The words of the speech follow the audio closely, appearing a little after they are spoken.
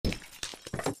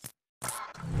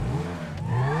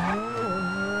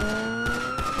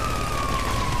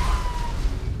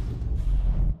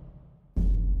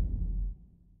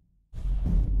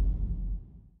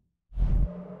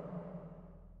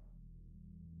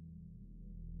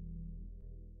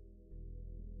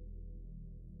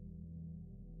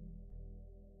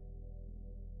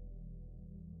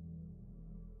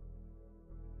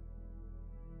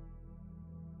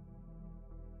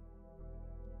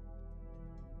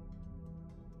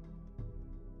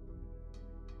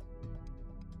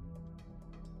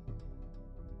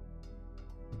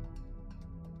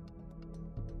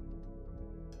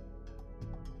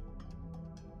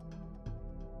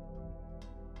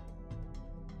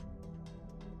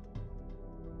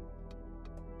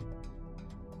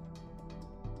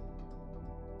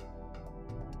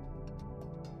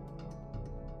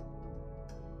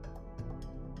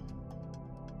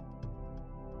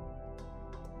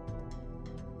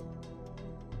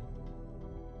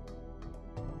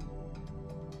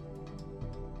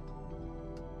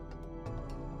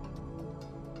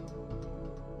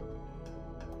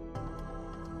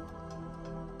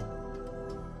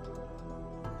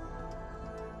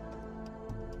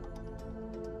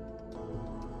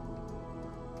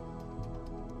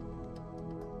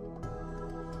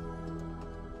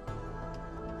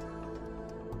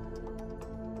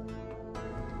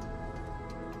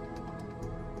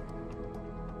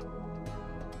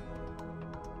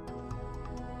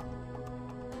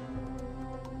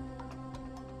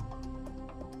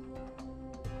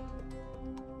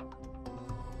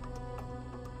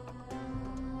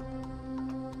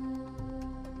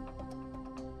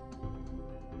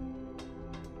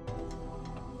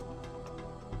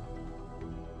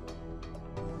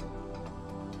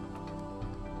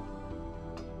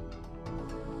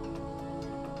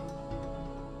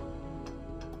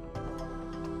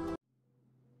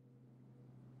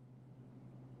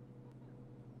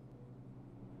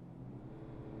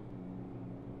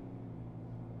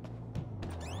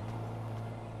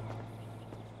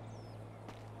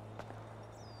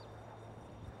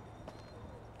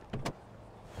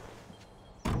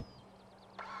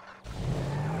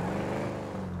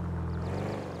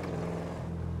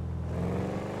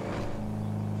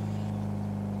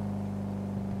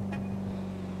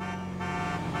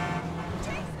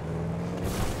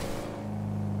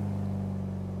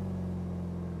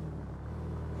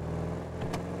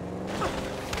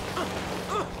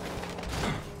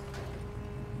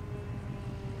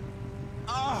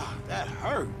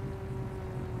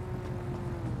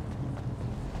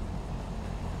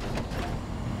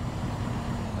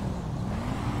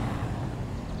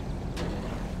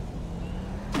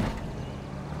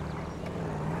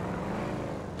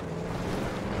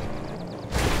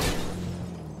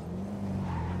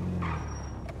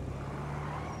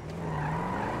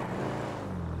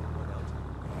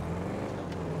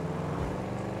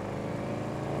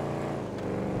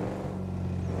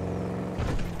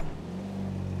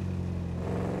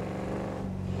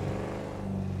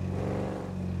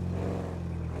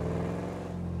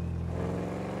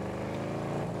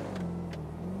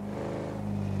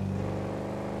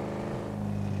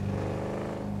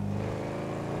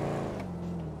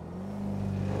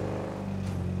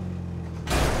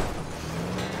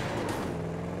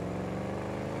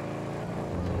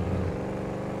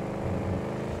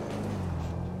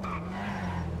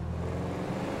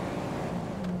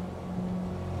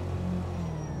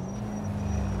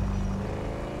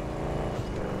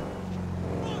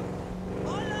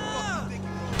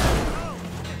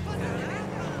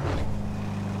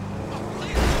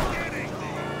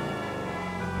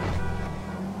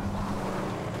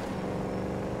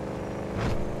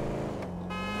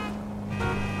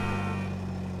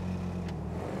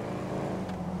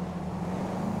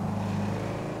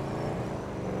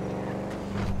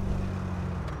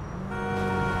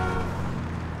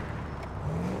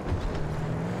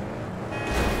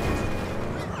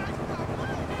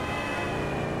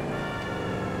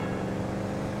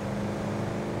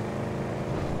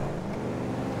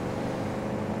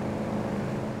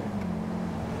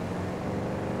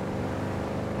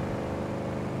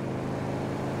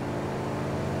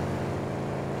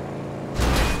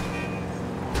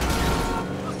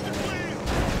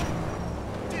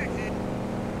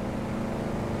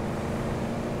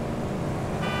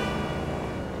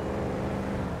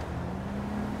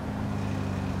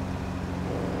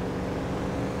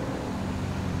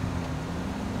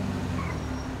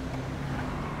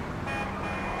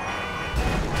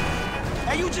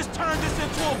and you just turned this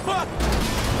into a buck.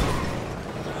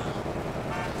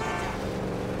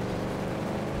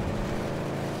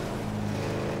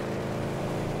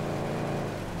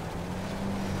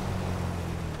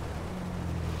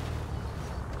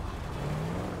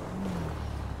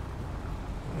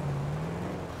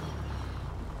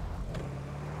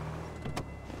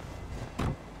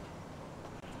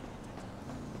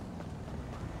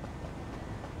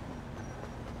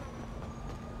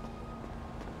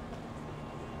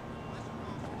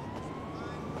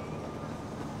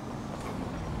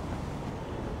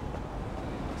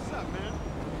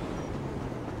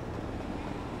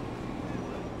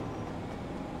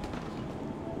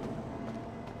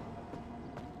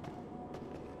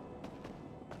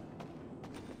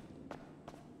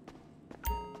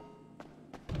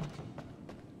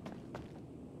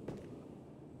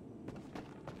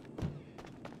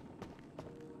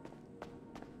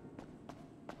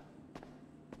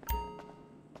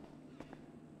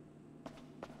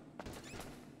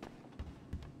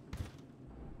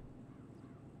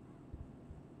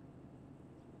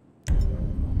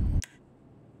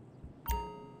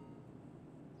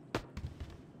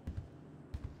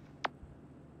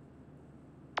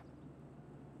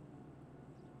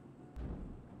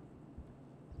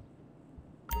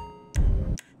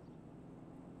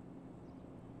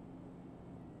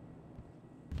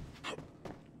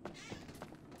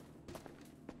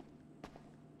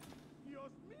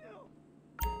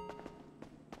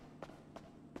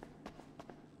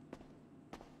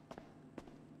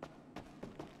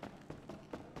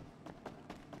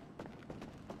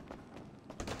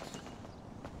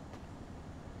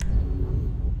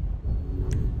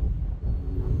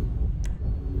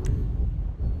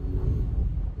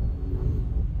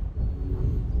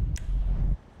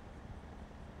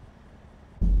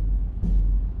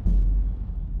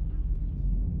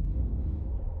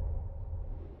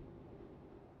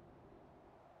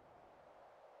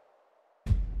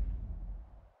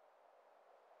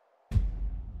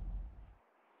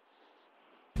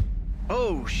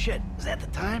 Oh, shit. Is that the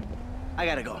time? I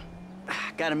gotta go.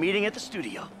 Got a meeting at the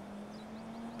studio.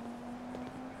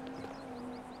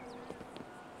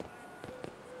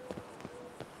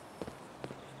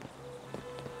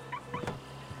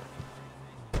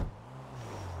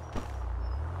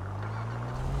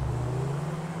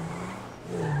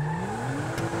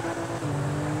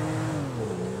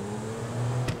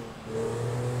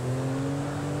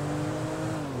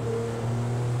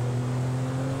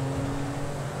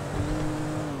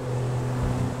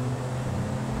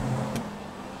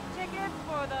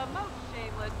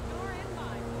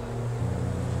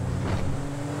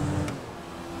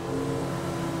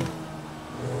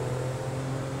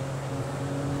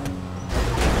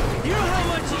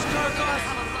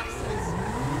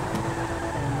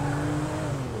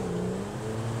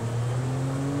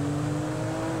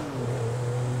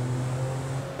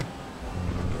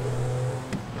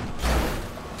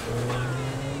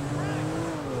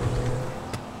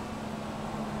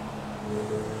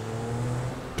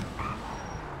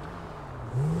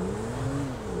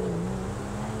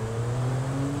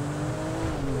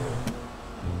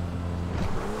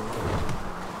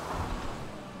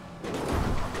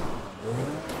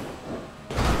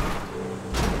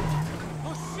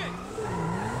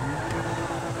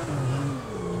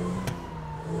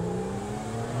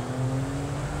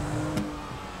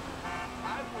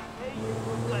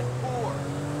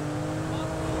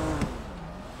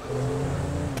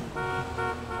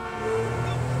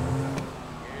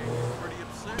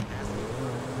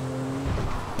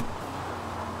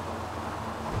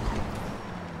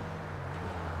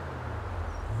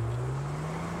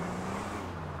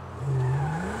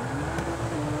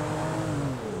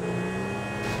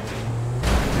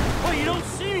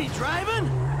 Driving?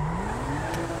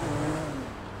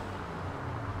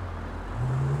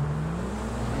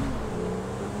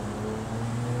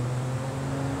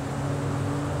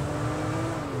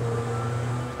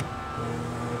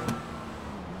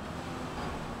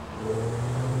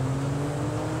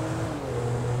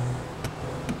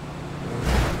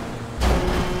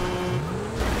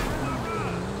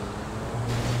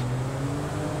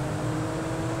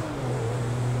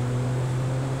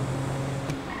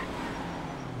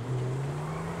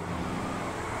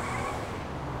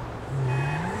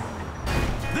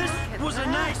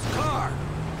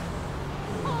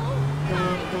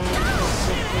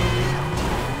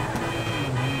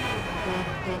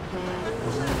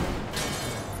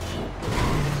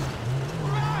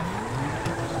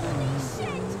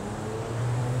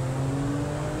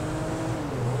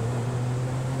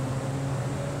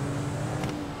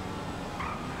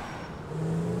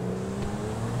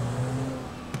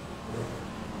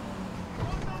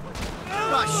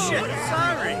 shit,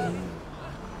 sorry.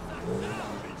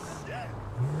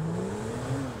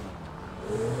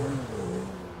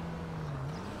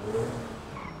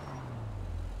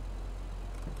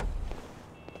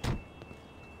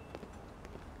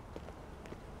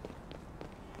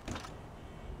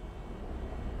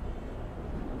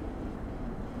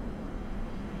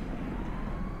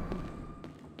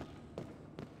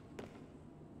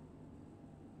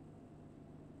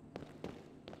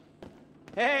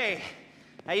 Hey,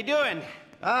 how you doing?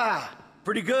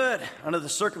 Pretty good, under the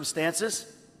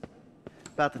circumstances.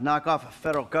 About to knock off a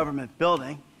federal government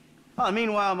building. Oh,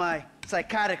 meanwhile, my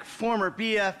psychotic former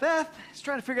BFF is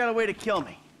trying to figure out a way to kill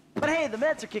me. But hey, the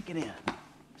meds are kicking in.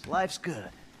 So life's good.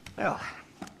 Well,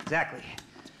 exactly.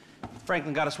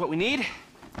 Franklin got us what we need.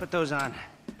 Put those on.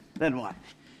 Then what?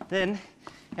 Then,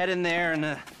 head in there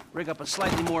and rig up a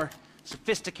slightly more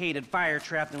sophisticated fire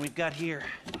trap than we've got here.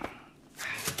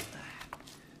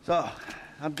 So,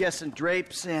 I'm guessing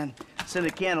drapes and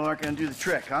scented candle aren't gonna do the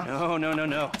trick, huh?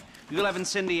 No. You'll have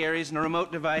incendiaries and a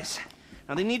remote device.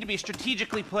 Now, they need to be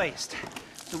strategically placed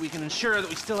so we can ensure that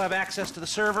we still have access to the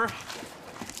server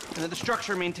and that the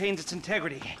structure maintains its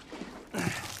integrity.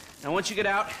 Now, once you get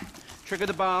out, trigger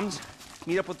the bombs,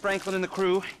 meet up with Franklin and the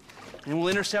crew, and we'll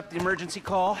intercept the emergency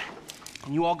call,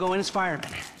 and you all go in as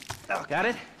firemen. Oh, got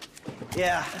it?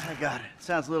 Yeah, I got it.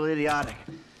 Sounds a little idiotic.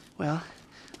 Well,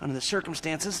 under the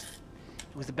circumstances,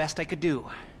 it was the best I could do.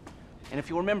 And if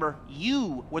you remember,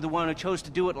 you were the one who chose to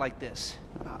do it like this.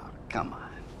 Oh, come on.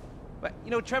 But,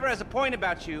 you know, Trevor has a point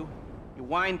about you. You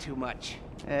whine too much.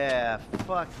 Yeah,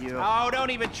 fuck you. Oh, don't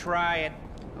even try it.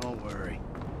 Don't worry.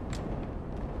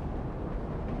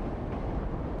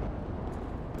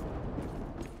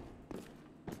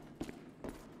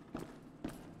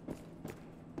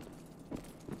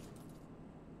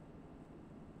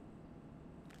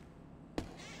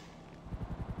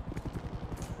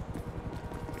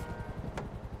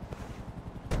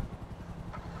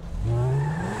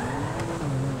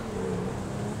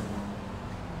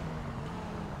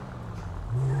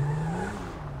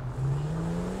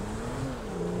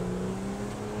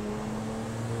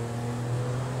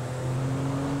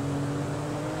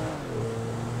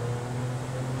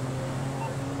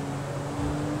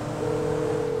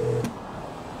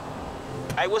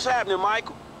 Hey, what's happening,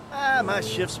 Michael? My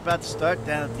shift's about to start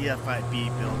down at the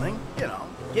FIB building. You know,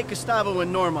 get Gustavo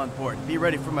and Norm on board. Be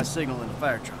ready for my signal in the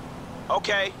fire truck.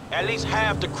 Okay, at least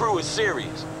half the crew is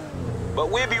serious.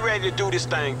 But we'll be ready to do this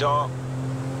thing, dawg.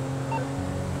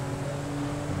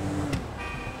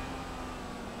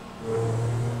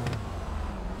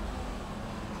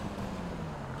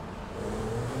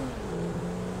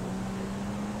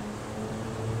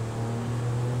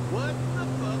 What the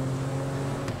fuck?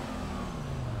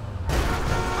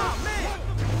 Oh, man!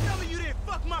 Tell me you didn't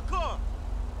fuck my car!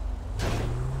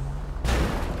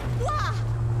 哇！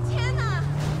天哪！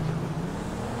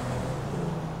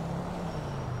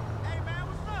 Hey, man,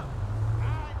 what's up?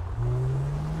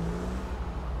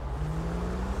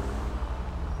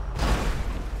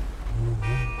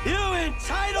 You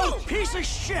entitled piece of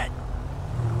shit!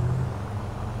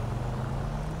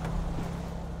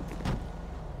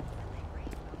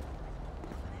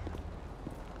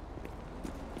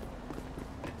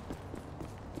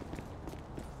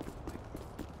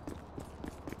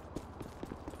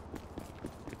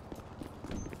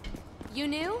 You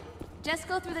new? Just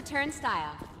go through the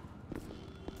turnstile.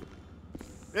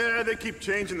 Yeah, they keep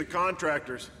changing the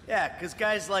contractors. Yeah, 'cause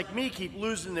guys like me keep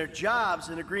losing their jobs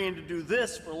and agreeing to do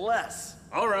this for less.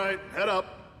 All right, head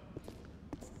up.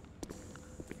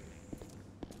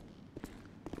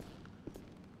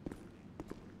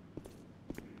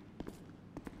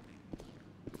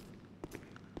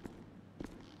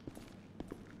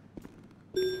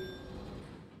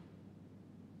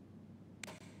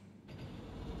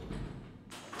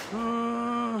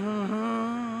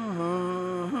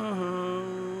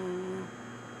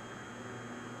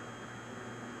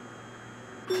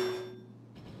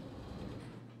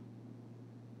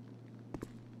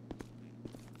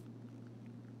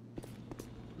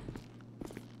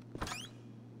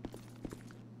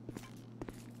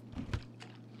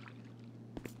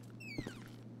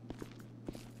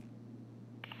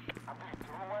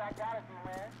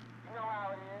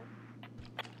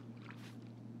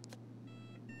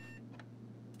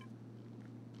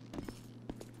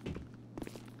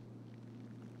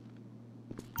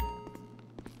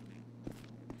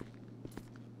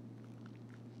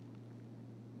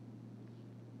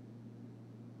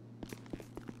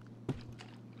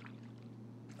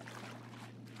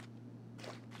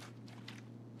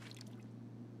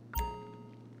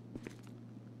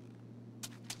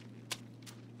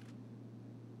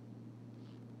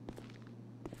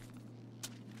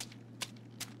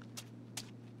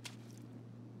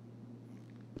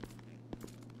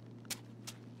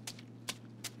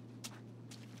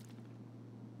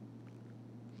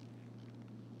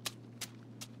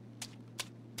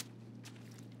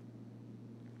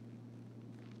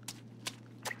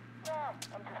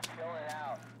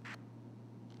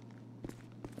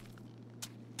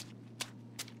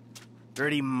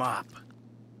 Dirty mop.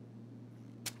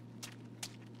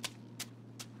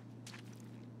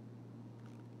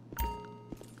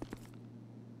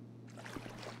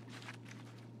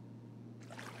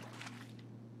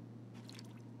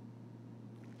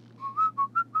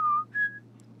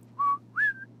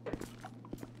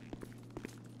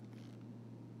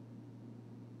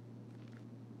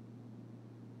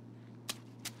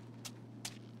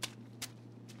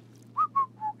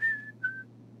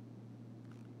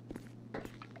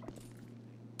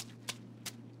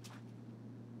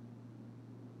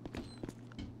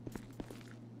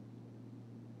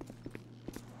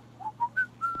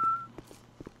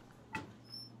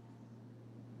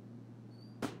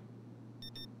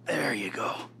 There you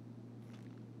go.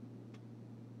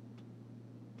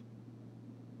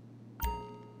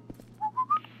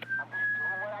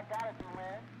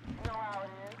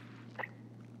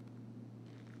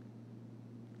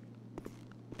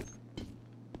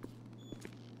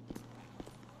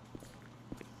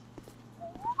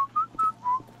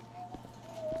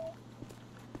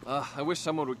 I wish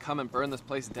someone would come and burn this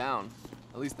place down.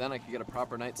 At least then I could get a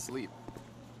proper night's sleep.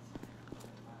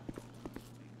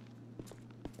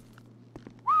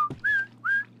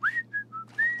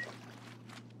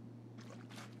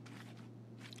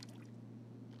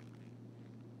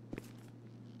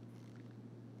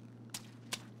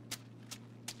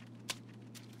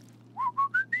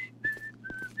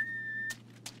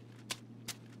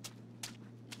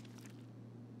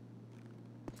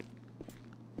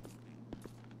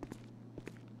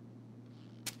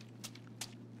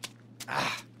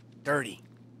 Dirty.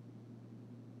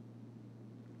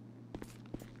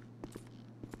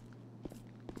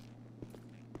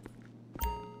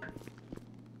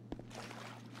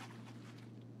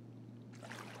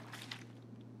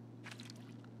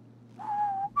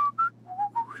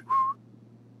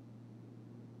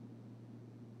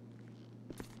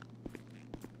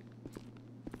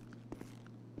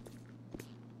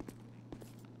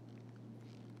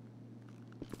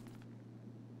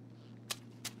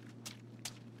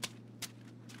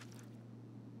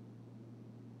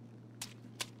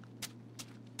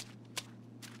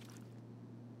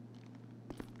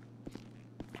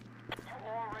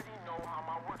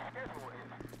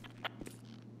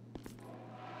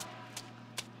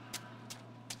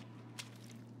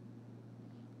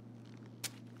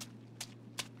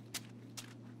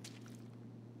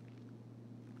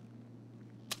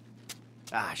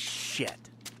 Ah, shit.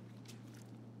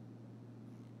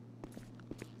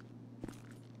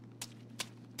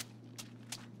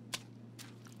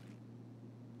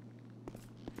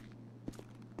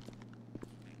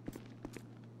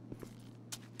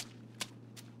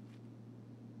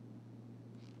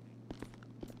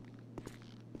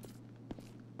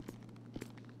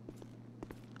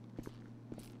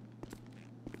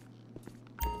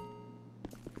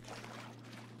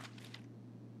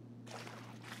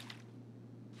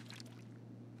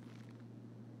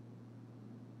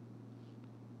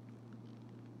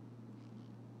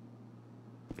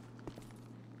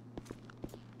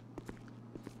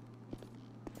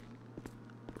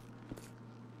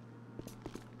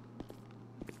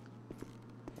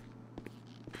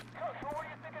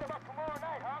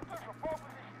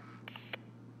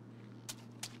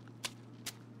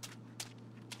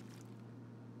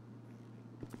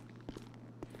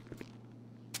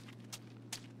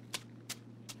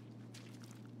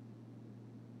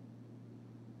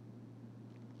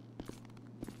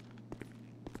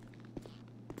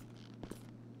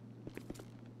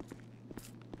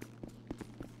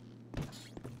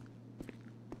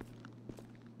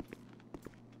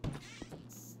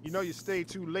 You know you stay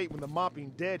too late when the mopping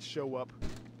dead show up.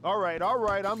 All right,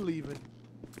 I'm leaving.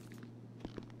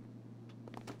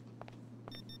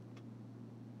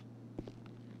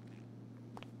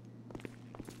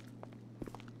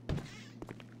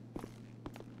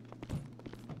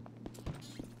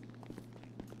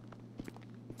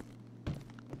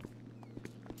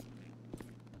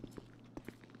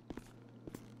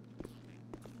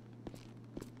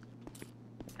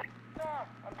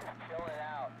 I'm just chilling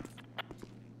out.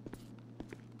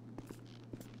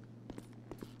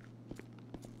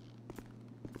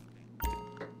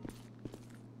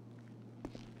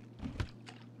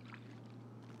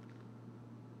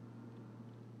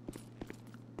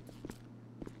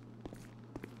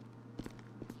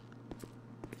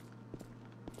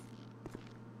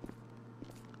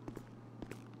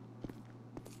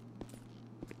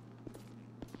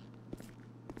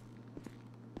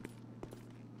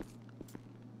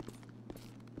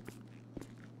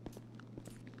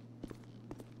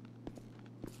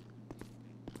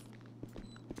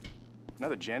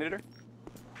 Another janitor?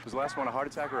 Was the last one a heart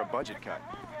attack or a budget cut?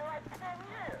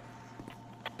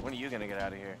 When are you gonna get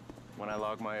out of here? When I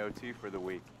log my OT for the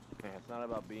week. Yeah, it's not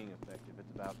about being effective,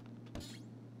 it's about...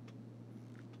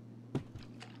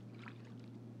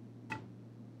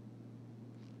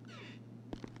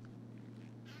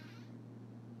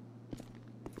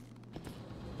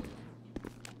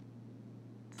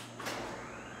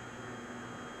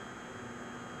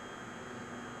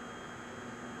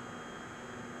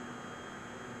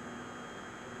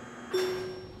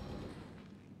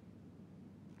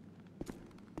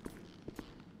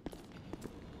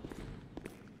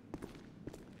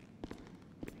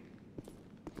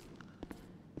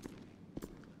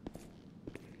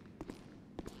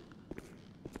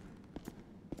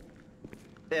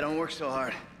 Hey, don't work so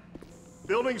hard.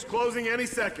 Building's closing any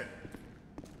second.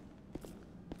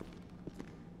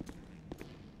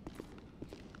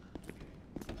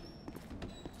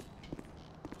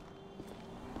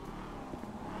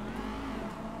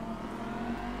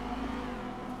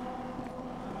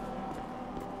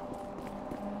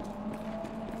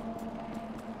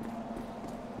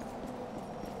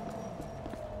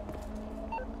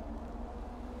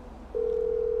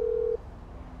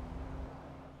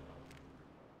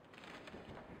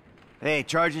 Hey,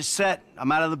 charge is set.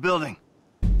 I'm out of the building.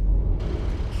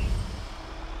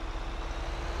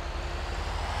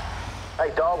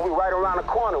 Hey, dog, we right around the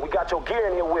corner. We got your gear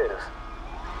in here with us.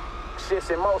 Shit's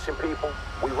in motion, people.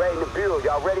 We ready to build.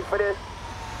 Y'all ready for this?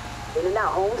 In and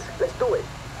out, Holmes. Let's do it.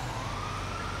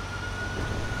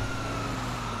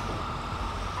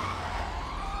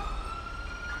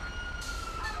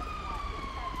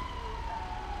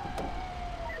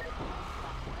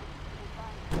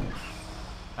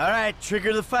 All right,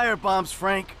 trigger the fire bombs,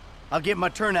 Frank. I'll get my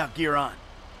turnout gear on.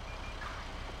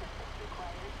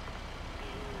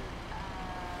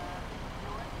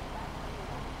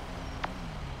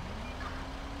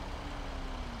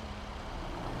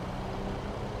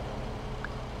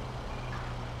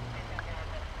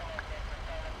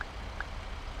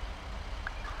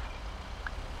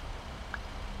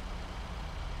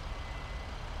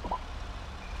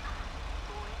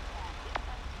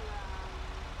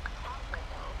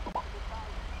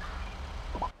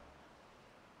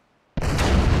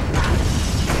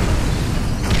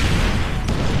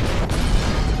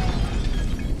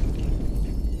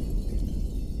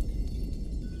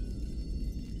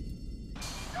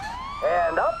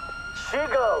 And up she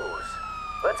goes.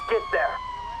 Let's get there.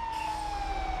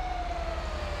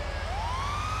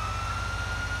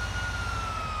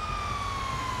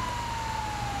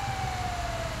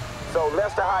 So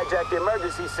Lester hijacked the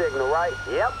emergency signal, right?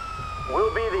 Yep.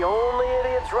 We'll be the only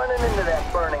idiots running into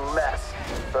that burning mess.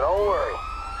 So don't worry.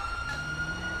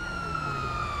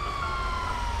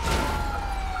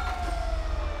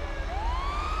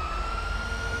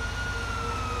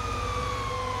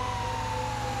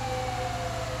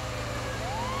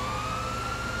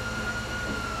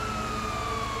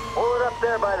 Pull it up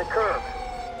there by the curb.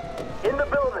 In the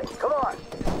building. Come on.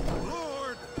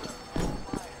 Lord!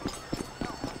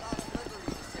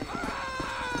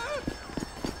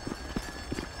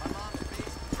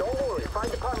 Don't worry.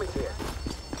 Find apartments here.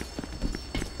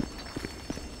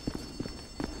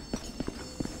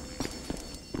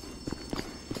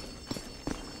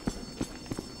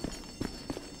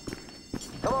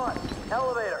 Come on.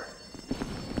 Elevator.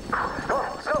 Come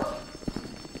on. Let's go.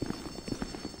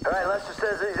 All right, Lester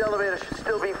says these elevators should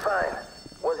still be fine.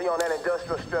 Was he on that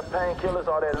industrial strep painkillers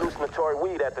or that hallucinatory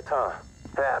weed at the time?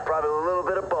 Yeah, probably a little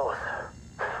bit of both.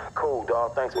 Cool,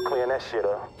 dawg. Thanks for clearing that shit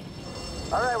up.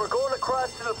 All right, we're going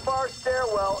across to the far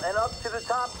stairwell and up to the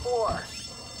top floor.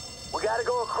 We gotta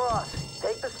go across.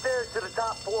 Take the stairs to the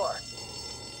top floor.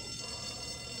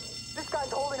 This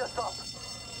guy's holding us up.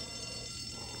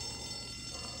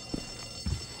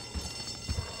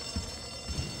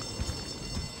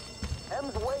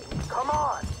 M's waiting. Come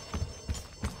on.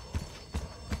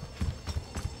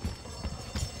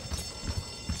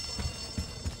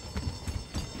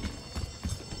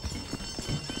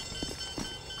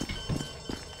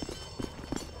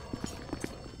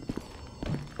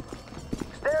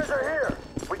 Stairs are here.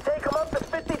 We take them up to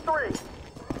 53.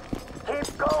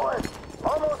 Keep going.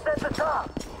 Almost at the top.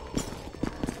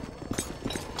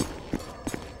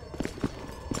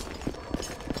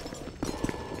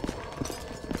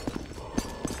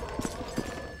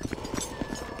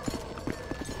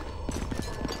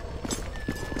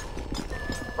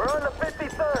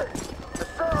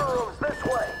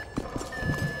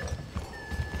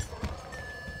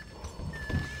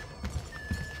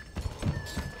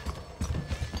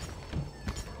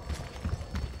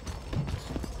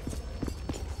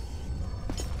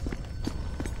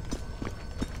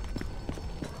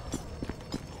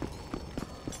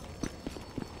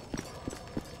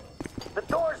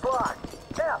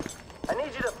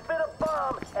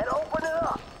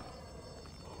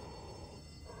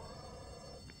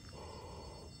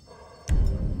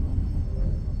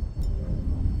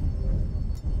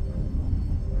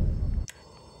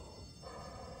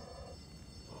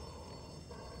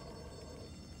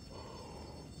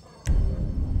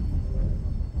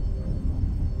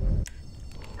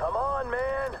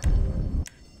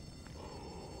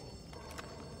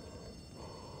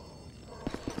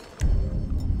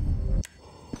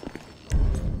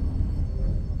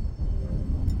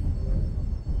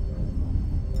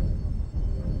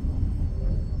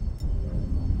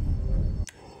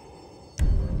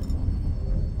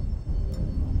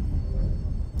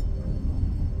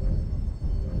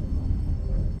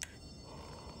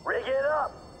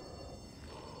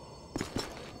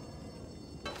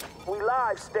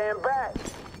 drive, stand back.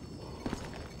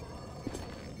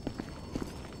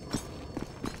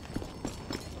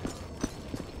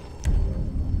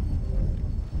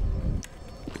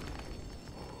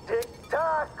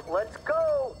 Tick-tock, let's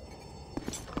go.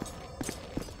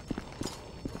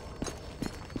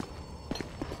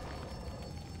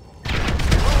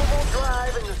 Movable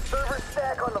drive and the server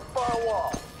stack on the far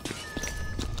wall.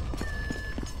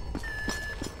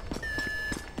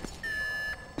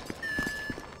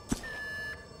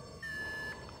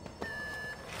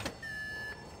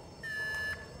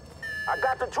 I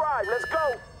got the drive, let's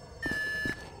go!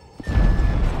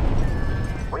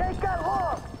 We ain't got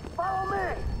long! Follow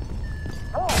me!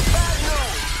 Whoa, bad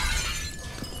news!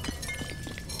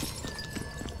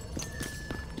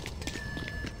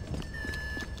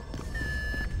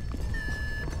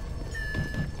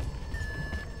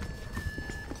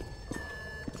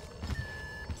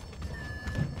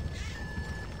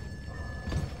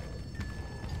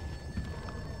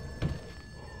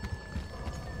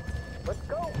 Let's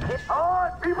go! Get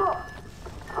on, people!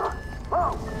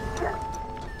 Oh, shit!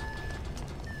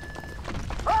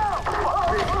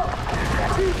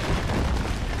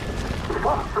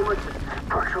 Fuck, so much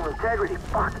structural integrity.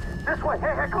 Fuck. This way.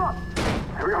 Hey, come on.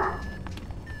 Here we go.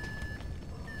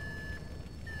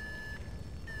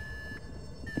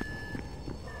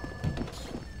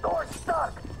 Door's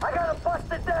stuck. I gotta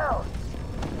bust it down.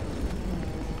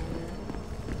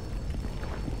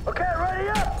 Okay, ready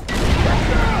up. Let's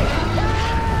go.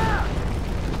 Ah!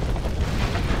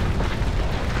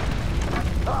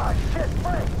 Oh, shit,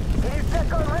 Frank. Can you check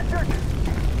on Richard?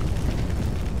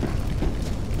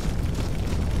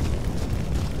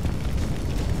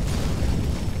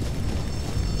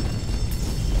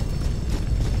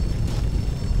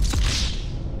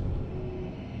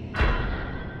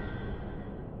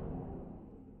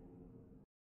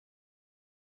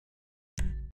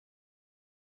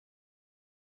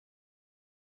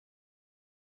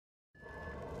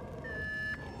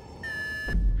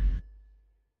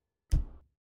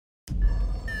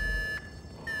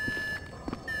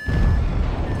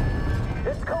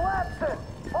 It's collapsing!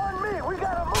 On me! We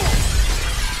gotta move!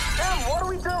 Em, what do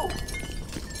we do?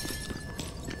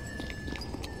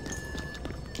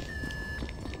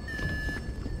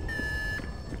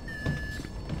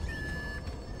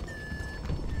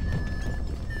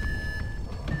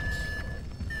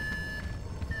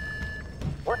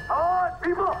 What's on,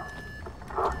 people?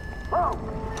 Oh,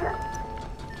 shit!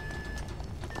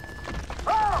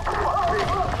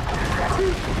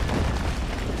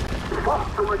 Fuck,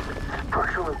 so much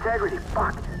structural integrity.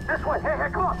 Fuck. This way. Hey,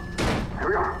 come on. Here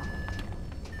we go.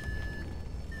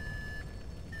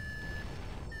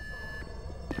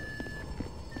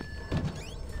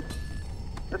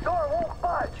 The door won't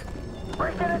budge.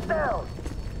 Breaking it down.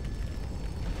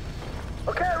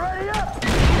 Okay, ready up.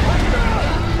 Let's go.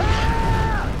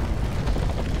 Ah!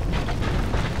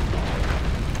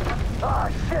 Oh,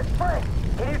 shit, Frank.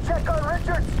 Can you check on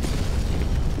Richards?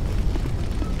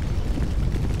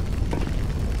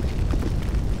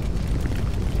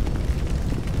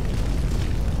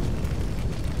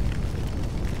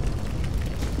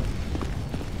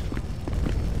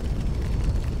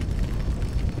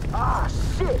 Ah,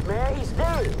 shit, man, he's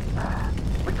dead.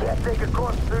 We can't take a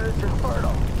corpse through this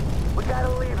inferno. We gotta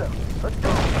leave him. Let's go.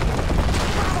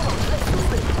 Come on, let's do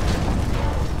this.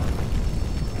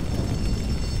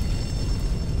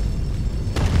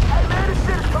 Hey, man, this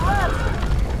shit is collapsing.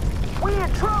 We in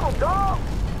trouble, dog.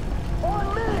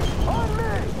 On me, on me.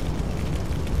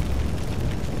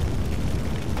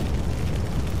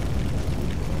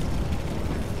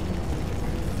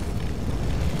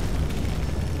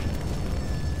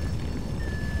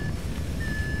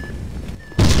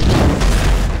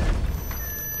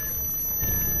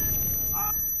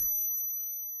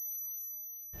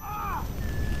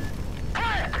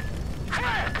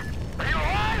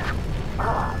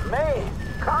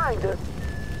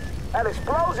 That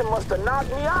explosion must have knocked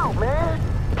me out, man.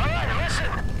 All right, listen.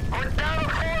 We're down a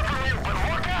floor from you, but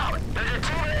look out. There's a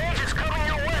team of agents coming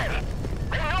your way.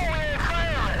 They know we ain't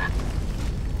firing.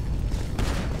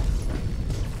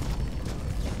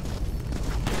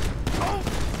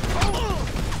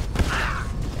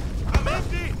 I'm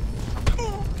empty!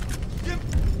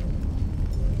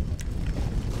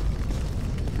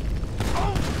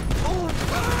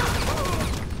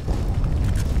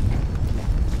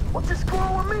 What you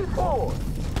screwing with me for?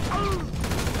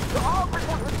 The office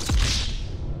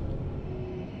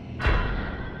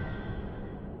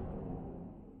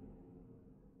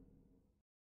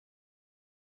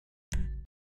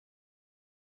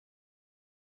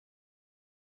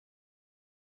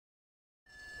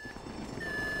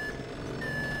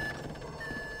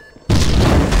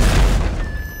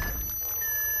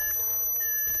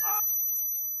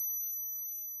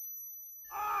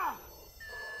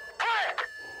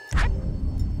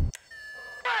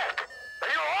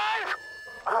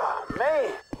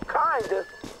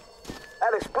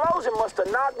explosion must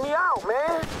have knocked me out,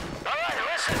 man. All right,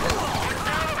 listen. We're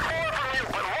down the floor from you,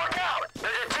 but look out.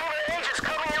 There's a team of agents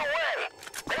coming your way.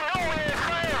 They know we ain't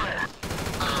firemen.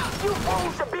 You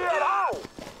fools should be at home.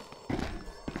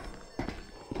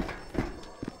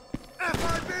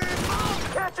 FIB!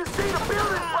 Can't you see the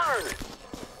building burning?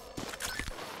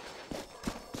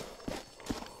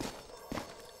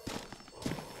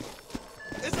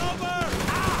 It's over!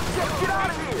 Shit, get out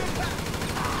of here!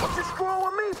 What you screwing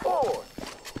with me for?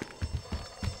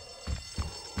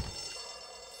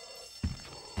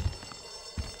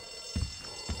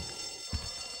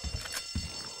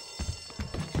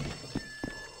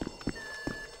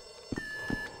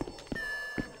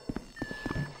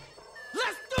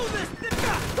 Let's do this,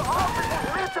 nigga! The office is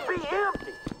meant to be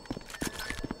empty.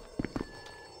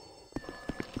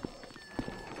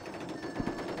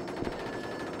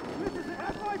 This is an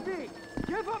FIB!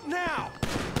 Give up now!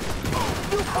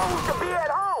 You fools should be at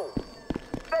home.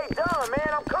 Stay down, man.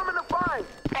 I'm coming to find you.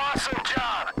 Awesome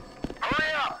job.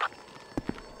 Hurry up.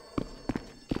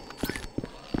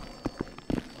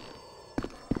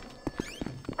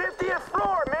 '50th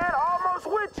floor, man. Almost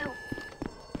with you.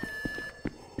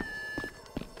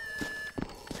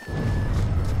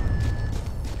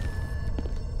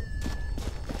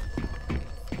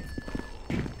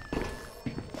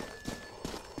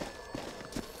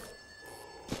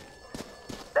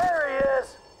 There he is.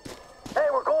 Hey,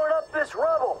 we're going up this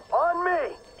rubble. On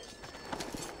me.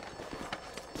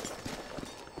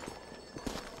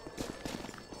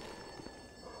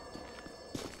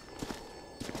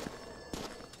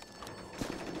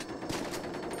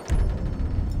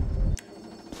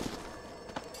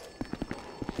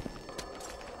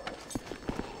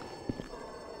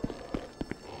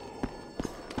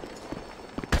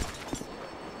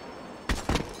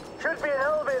 Should be an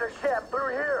elevator shaft through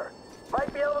here.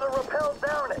 Might be able to rappel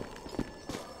down it.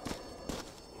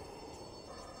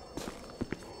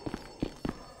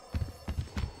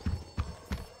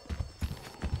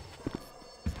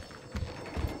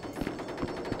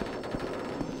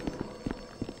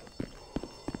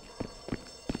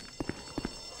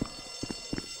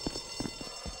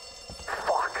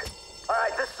 Fuck. All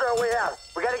right, this is our way out.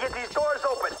 We gotta get these doors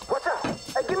open. What's up?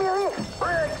 Hey, give me a hand.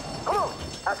 Briggs, come on.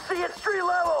 I see it street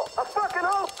level. I fucking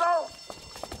hope so.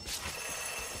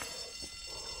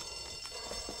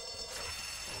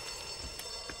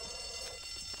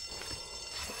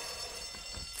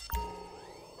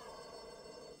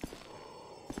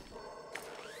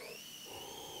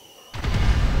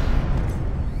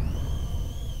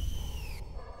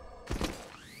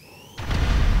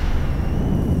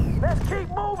 Let's keep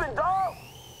moving, dog.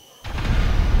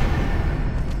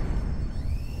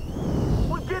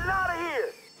 We're getting out of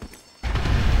here.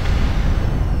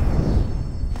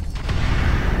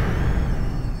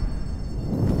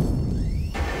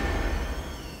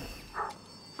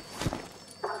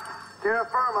 Terra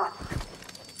firma.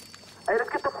 Hey, let's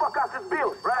get the fuck out this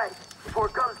building, right? Before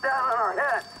it comes down on our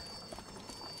heads.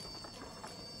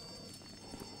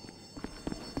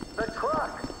 The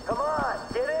truck. Come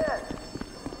on, get in.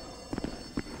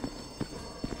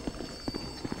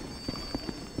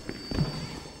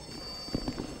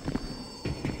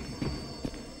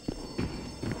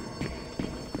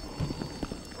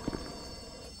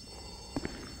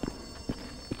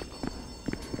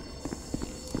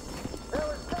 There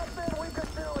was something we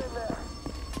could do in there.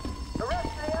 The rest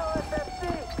of the LSFC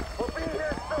will be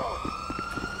here soon.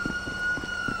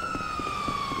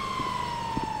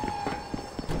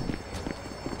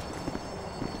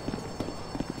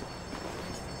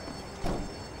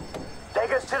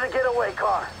 Take us to the getaway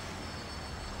car.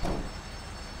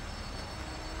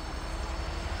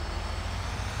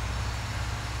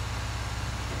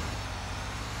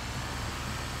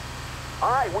 All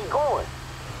right, we going.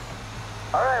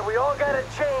 All right, we all gotta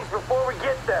change before we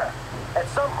get there. At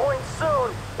some point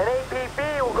soon, an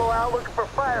APB will go out looking for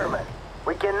firemen.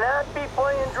 We cannot be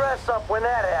playing dress up when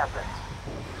that happens.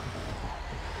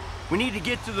 We need to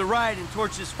get to the right and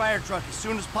torch this fire truck as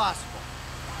soon as possible.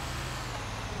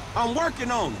 I'm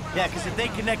working on it. Yeah, because if they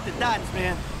connect the dots,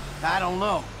 man, I don't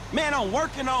know. Man, I'm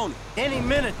working on it. Any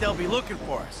minute, they'll be looking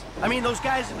for us. I mean, those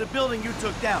guys in the building you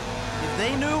took down. If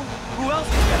they knew, who else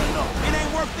is gonna know? It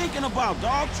ain't worth thinking about,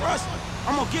 dog. Trust me.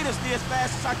 I'm gonna get us there as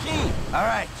fast as I can. All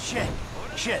right, shit.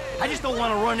 I just don't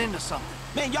want to run into something.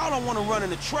 Man, y'all don't want to run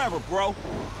into Trevor, bro.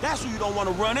 That's who you don't want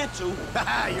to run into.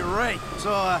 Haha, you're right.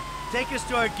 So, take us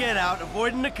to our get out,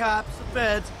 avoiding the cops, the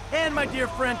feds, and my dear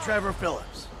friend Trevor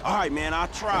Phillips. All right, man, I'll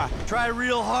try. Try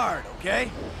real hard,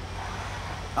 okay?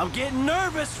 I'm getting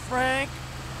nervous, Frank.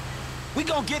 We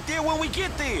gonna get there when we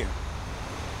get there.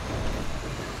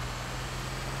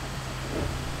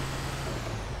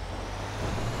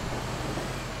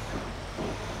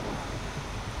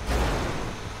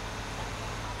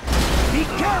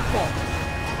 careful!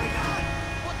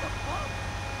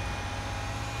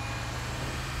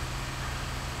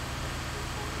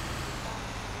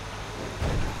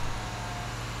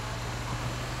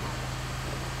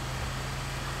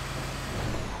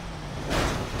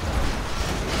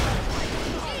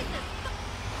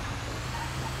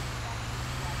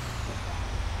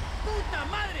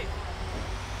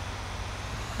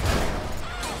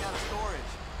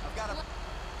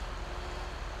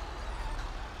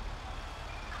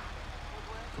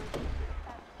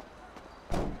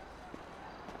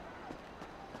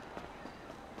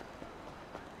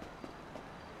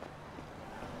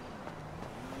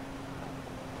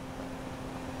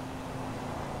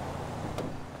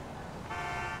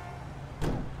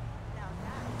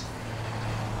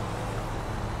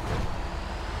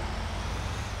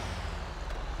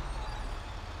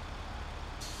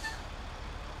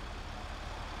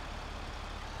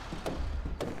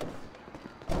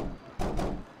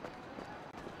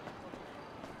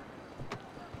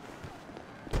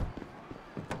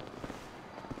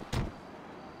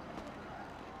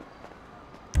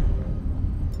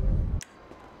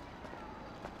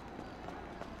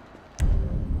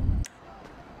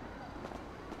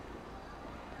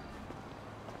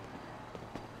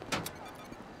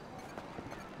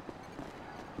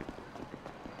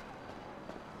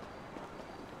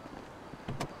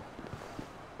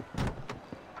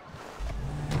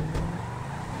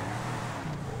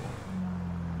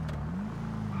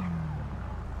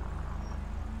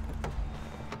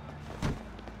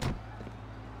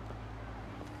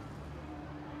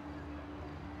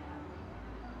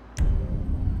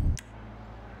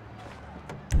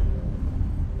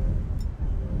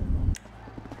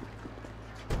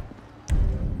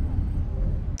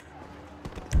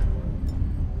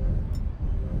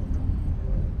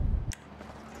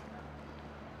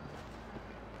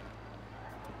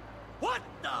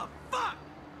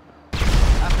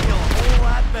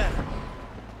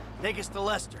 Take us to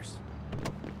Lester's.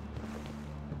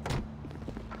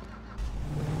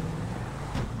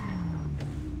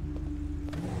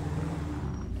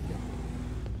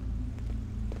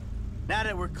 Now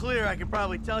that we're clear, I can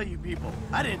probably tell you people.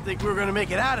 I didn't think we were gonna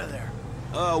make it out of there.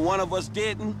 One of us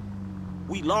didn't.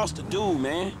 We lost a dude,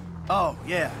 man. Oh,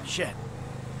 yeah, shit.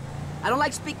 I don't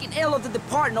like speaking ill of the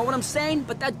departed, know what I'm saying?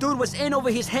 But that dude was in over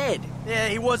his head. Yeah,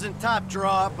 he wasn't top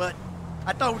draw, but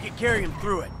I thought we could carry him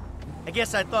through it. I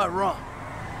guess I thought wrong.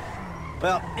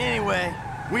 Well, anyway,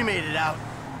 we made it out,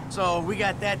 so we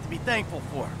got that to be thankful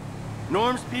for.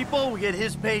 Norm's people, we get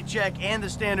his paycheck and the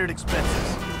standard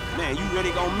expenses. Man, you really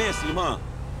gonna miss him, huh?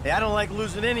 Hey, I don't like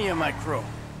losing any of my crew.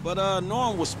 But,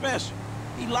 Norm was special.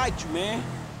 He liked you, man.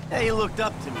 Hey, he looked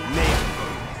up to me,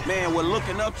 maybe. Man, when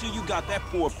looking up to you, got that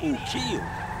poor fool killed.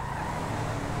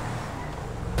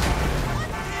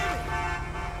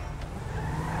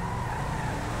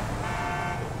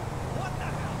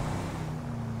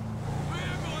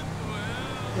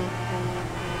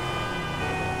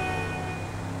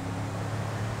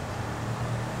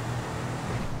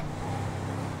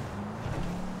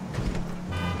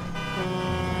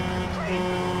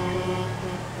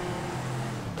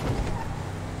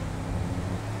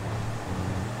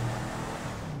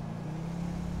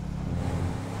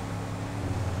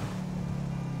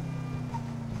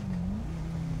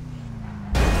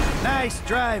 Nice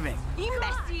driving.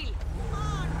 Imbécile!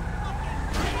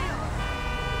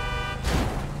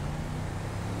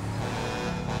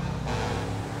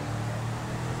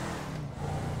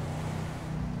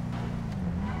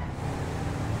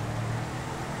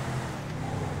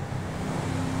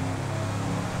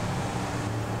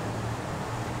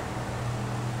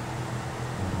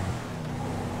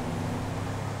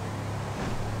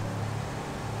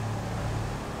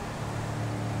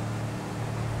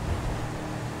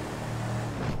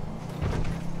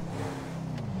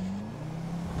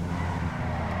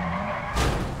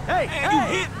 Hey, Man,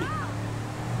 you hit me.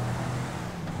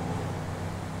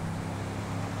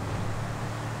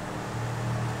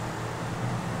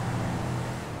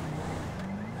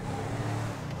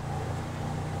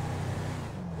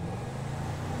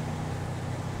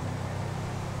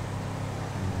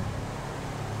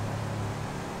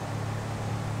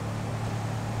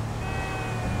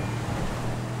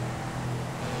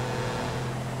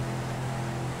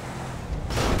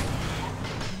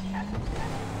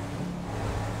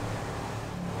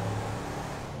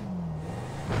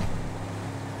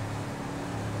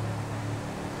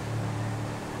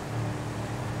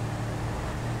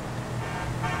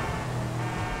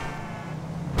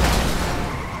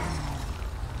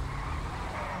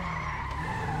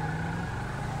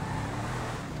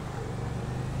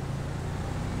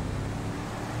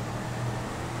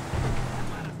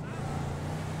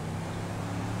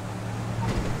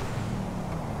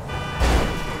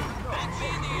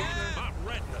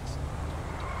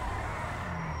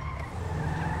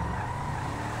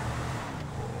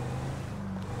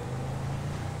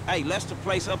 Hey, let's the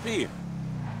place up here.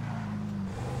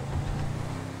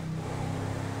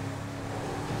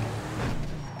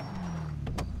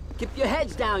 Keep your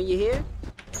heads down, you hear?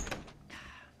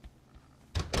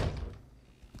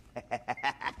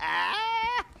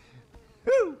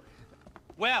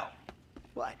 Well.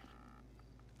 What?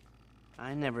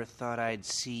 I never thought I'd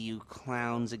see you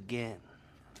clowns again.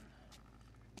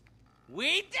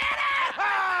 We did it!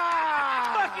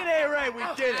 Fucking A right, we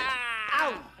did it!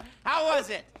 Ow! How was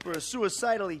it? For a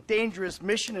suicidally dangerous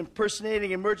mission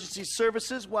impersonating emergency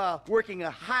services while working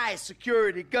a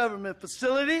high-security government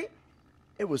facility,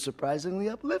 it was surprisingly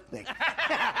uplifting.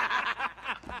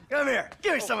 Come here,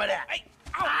 give me some of that. Hey,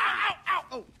 ow, ow, ow, ow.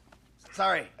 Oh,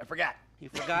 sorry, I forgot. You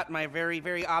forgot my very,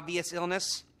 very obvious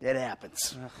illness? It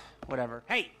happens. Whatever.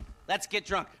 Hey, let's get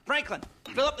drunk. Franklin,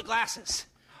 fill up the glasses.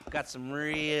 Got some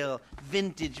real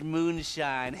vintage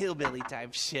moonshine, hillbilly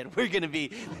type shit. We're gonna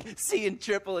be seeing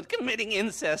triple and committing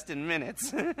incest in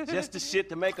minutes. Just the shit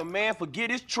to make a man forget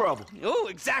his trouble. Oh,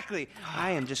 exactly.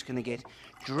 I am just gonna get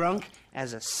drunk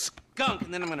as a skunk,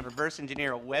 and then I'm gonna reverse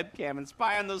engineer a webcam and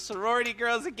spy on those sorority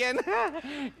girls again.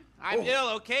 I'm ill,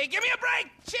 okay? Give me a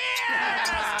break! Cheers!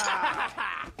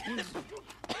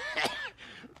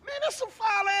 Man, that's some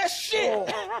foul-ass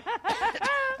shit.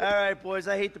 All right, boys,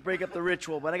 I hate to break up the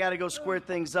ritual, but I gotta go square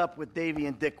things up with Davey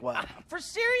and Dickwad. For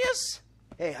serious?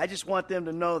 Hey, I just want them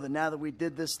to know that now that we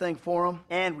did this thing for them,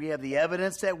 and we have the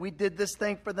evidence that we did this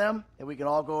thing for them, that we can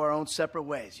all go our own separate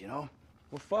ways, you know?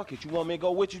 Well, fuck it. You want me to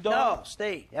go with you, dog? No,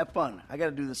 stay. Have fun. I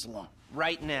gotta do this alone.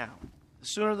 Right now. The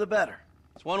sooner the better.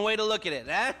 It's one way to look at it,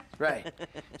 huh? Right.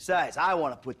 Besides, I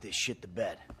want to put this shit to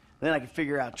bed. Then I can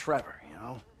figure out Trevor, you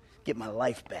know? Get my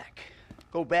life back.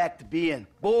 Go back to being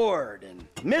bored and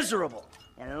miserable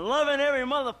and loving every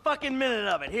motherfucking minute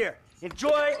of it. Here,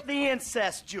 enjoy the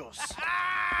incest juice.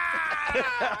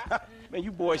 Man,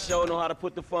 you boys sure know how to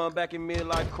put the fun back in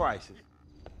midlife crisis.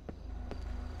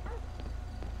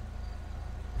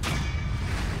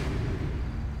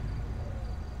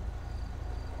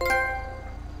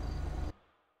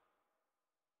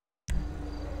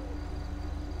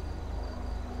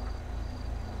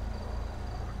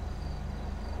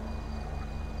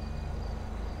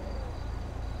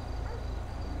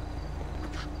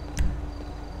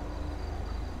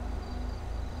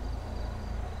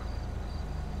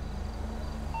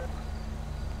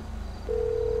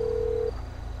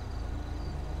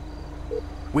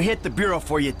 We hit the bureau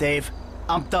for you, Dave.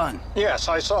 I'm done. Yes,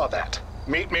 I saw that.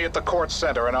 Meet me at the court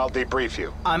center and I'll debrief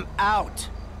you. I'm out,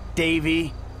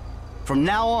 Davey. From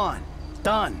now on,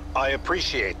 done. I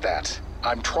appreciate that.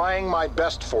 I'm trying my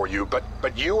best for you, but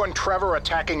you and Trevor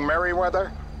attacking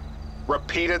Merriweather?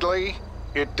 Repeatedly?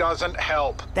 It doesn't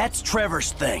help. That's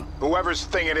Trevor's thing. Whoever's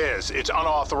thing it is, it's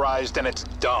unauthorized and it's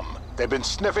dumb. They've been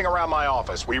sniffing around my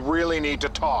office. We really need to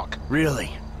talk.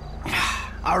 Really?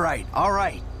 All right, all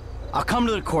right. I'll come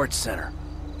to the court center.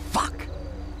 Fuck.